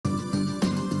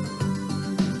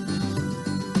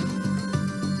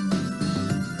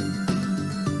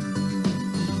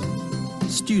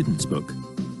Student's Book,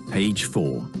 page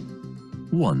 4.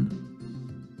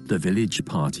 1. The Village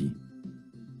Party.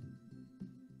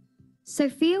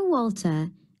 Sophia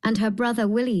Walter and her brother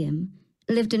William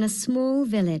lived in a small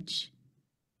village.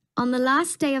 On the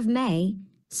last day of May,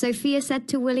 Sophia said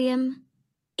to William,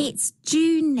 "It's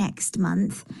June next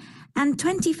month, and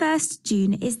 21st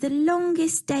June is the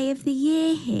longest day of the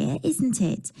year here, isn't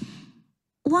it?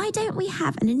 Why don't we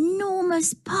have an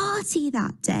enormous party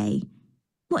that day?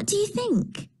 What do you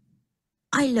think?"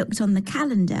 I looked on the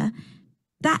calendar.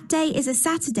 That day is a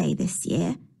Saturday this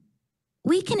year.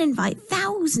 We can invite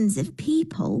thousands of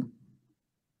people.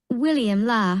 William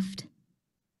laughed.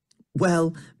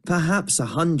 Well, perhaps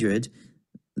 100.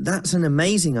 That's an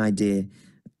amazing idea.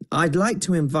 I'd like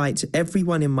to invite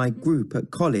everyone in my group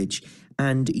at college,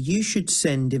 and you should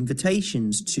send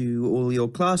invitations to all your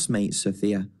classmates,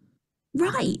 Sophia.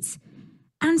 Right.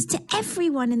 And to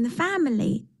everyone in the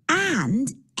family,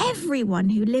 and everyone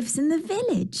who lives in the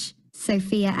village,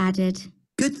 Sophia added.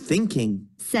 Good thinking,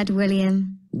 said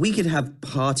William. We could have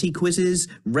party quizzes,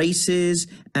 races,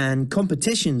 and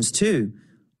competitions too.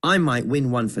 I might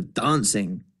win one for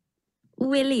dancing.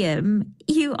 William,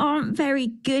 you aren't very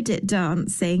good at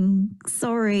dancing.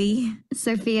 Sorry,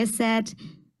 Sophia said.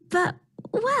 But,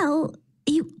 well,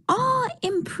 you are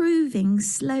improving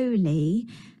slowly.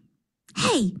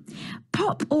 Hey,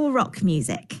 pop or rock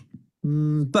music?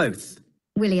 Both,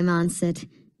 William answered.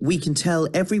 We can tell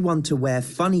everyone to wear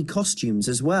funny costumes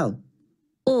as well.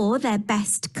 Or their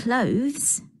best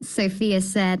clothes, Sophia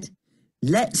said.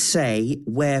 Let's say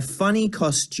wear funny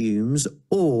costumes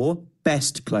or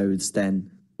best clothes then,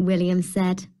 William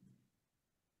said.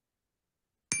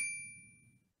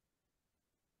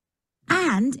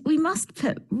 And we must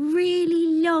put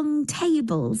really long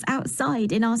tables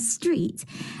outside in our street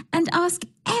and ask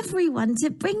everyone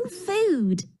to bring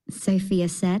food, Sophia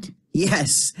said.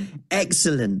 Yes,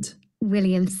 excellent.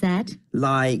 William said.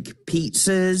 Like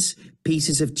pizzas,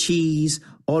 pieces of cheese,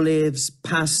 olives,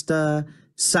 pasta,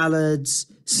 salads,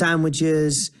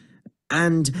 sandwiches,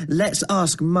 and let's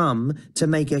ask Mum to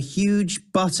make a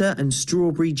huge butter and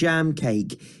strawberry jam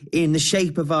cake in the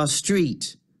shape of our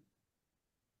street.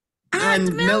 And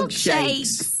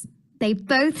milkshakes! They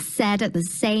both said at the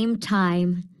same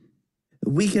time.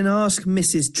 We can ask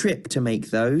Mrs. Tripp to make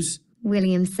those,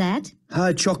 William said.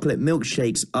 Her chocolate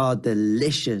milkshakes are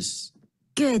delicious.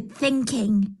 Good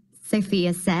thinking,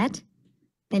 Sophia said.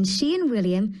 Then she and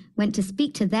William went to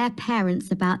speak to their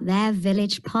parents about their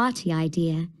village party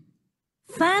idea.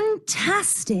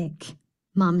 Fantastic,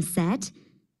 Mum said,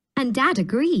 and Dad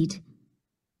agreed.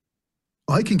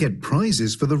 I can get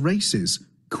prizes for the races,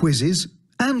 quizzes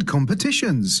and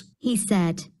competitions, he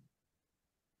said.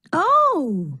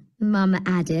 Oh, Mum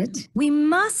added. We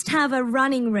must have a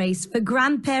running race for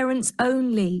grandparents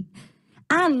only,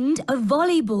 and a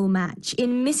volleyball match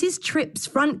in Mrs. Tripp's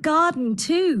front garden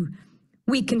too.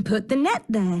 We can put the net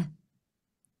there.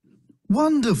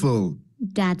 Wonderful,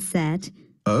 Dad said.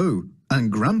 Oh,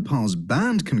 and Grandpa's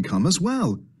band can come as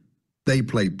well. They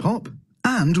play pop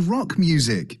and rock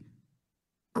music.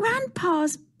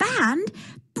 Grandpa's band?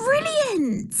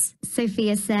 Brilliant!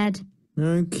 Sophia said.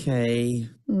 Okay,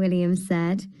 William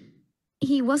said.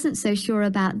 He wasn't so sure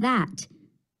about that,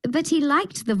 but he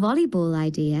liked the volleyball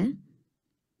idea.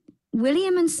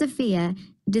 William and Sophia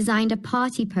designed a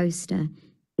party poster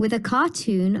with a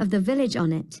cartoon of the village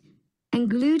on it and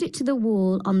glued it to the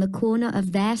wall on the corner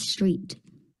of their street.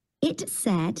 It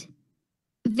said,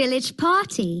 Village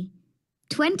Party,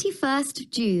 21st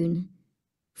June,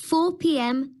 4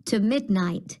 p.m. to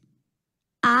midnight.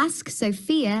 Ask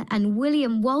Sophia and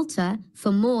William Walter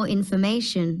for more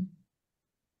information.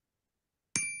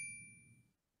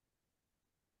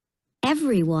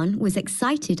 Everyone was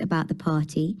excited about the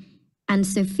party, and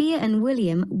Sophia and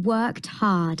William worked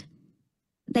hard.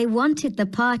 They wanted the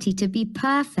party to be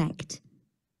perfect.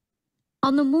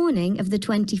 On the morning of the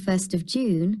 21st of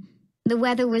June, the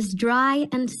weather was dry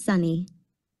and sunny.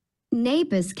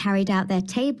 Neighbours carried out their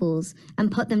tables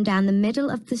and put them down the middle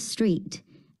of the street,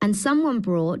 and someone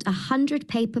brought 100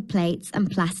 paper plates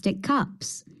and plastic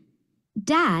cups.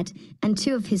 Dad and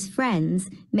 2 of his friends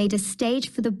made a stage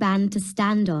for the band to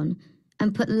stand on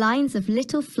and put lines of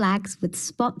little flags with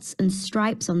spots and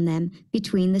stripes on them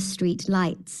between the street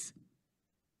lights.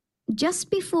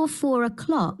 Just before 4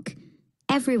 o'clock,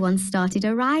 everyone started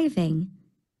arriving.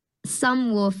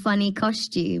 Some wore funny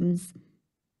costumes.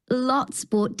 Lots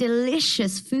brought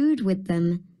delicious food with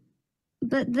them.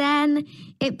 But then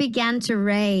it began to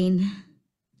rain.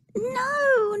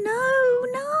 No,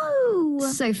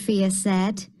 Sophia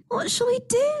said. What shall we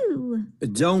do?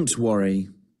 Don't worry,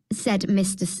 said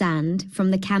Mr. Sand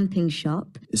from the camping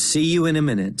shop. See you in a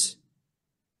minute.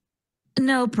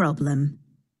 No problem.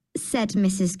 said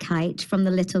Mrs. Kite from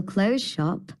the little clothes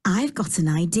shop. I've got an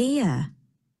idea.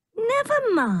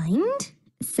 Never mind.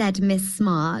 Said Miss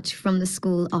Smart from the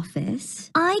school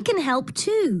office. I can help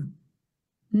too.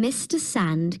 Mr.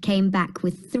 Sand came back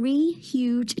with 3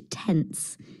 huge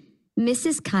tents.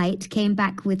 Mrs. Kite came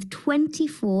back with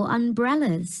 24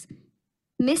 umbrellas.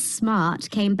 Miss Smart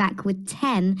came back with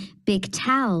 10 big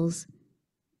towels.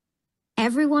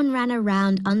 Everyone ran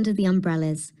around under the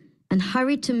umbrellas and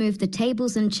hurried to move the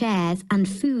tables and chairs and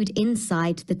food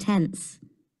inside the tents.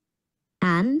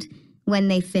 And when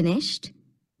they finished,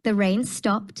 the rain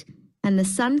stopped and the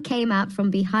sun came out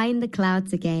from behind the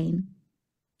clouds again.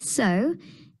 So,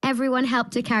 everyone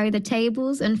helped to carry the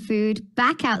tables and food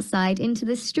back outside into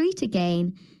the street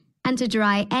again and to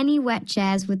dry any wet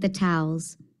chairs with the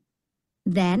towels.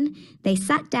 Then they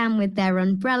sat down with their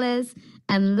umbrellas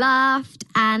and laughed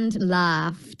and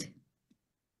laughed.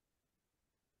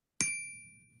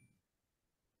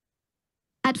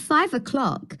 At 5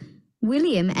 o'clock,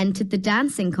 William entered the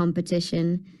dancing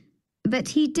competition, but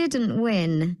he didn't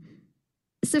win.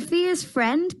 Sophia's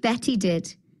friend Betty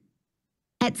did.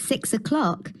 At 6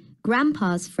 o'clock,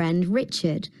 Grandpa's friend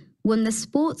Richard won the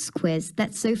sports quiz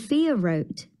that Sophia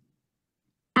wrote.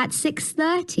 At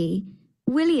 6:30,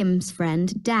 William's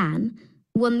friend Dan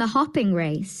won the hopping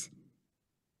race.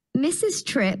 Mrs.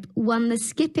 Tripp won the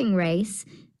skipping race,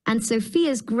 and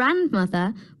Sophia's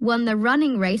grandmother won the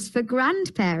running race for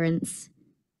grandparents.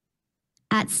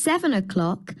 At 7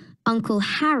 o'clock, Uncle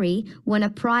Harry won a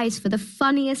prize for the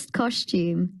funniest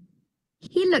costume.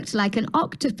 He looked like an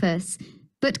octopus,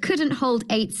 but couldn't hold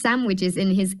 8 sandwiches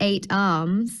in his 8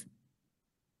 arms.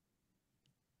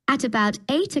 At about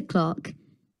 8 o'clock,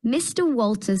 Mr.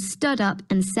 Walters stood up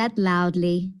and said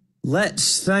loudly,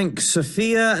 Let's thank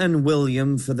Sophia and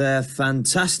William for their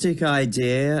fantastic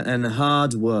idea and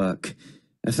hard work.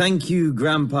 Thank you,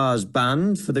 Grandpa's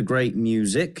band, for the great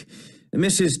music.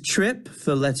 Mrs. Tripp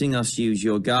for letting us use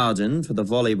your garden for the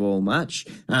volleyball match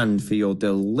and for your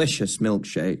delicious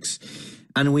milkshakes.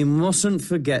 And we mustn't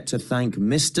forget to thank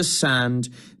Mr. Sand,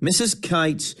 Mrs.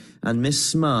 Kite and Miss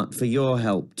Smart for your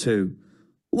help too.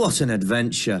 What an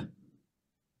adventure!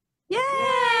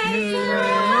 Yay!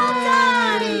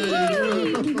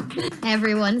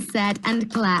 everyone said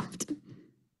and clapped.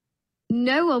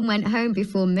 No one went home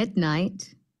before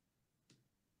midnight.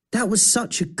 That was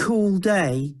such a cool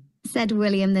day, said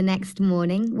William the next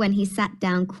morning when he sat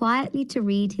down quietly to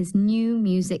read his new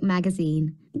music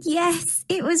magazine. Yes,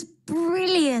 it was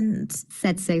brilliant,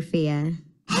 said Sophia.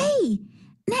 Hey,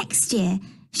 next year,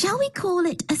 shall we call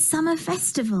it a summer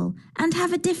festival and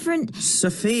have a different...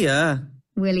 Sophia,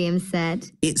 William said.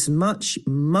 It's much,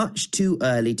 much too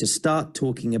early to start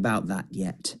talking about that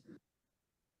yet.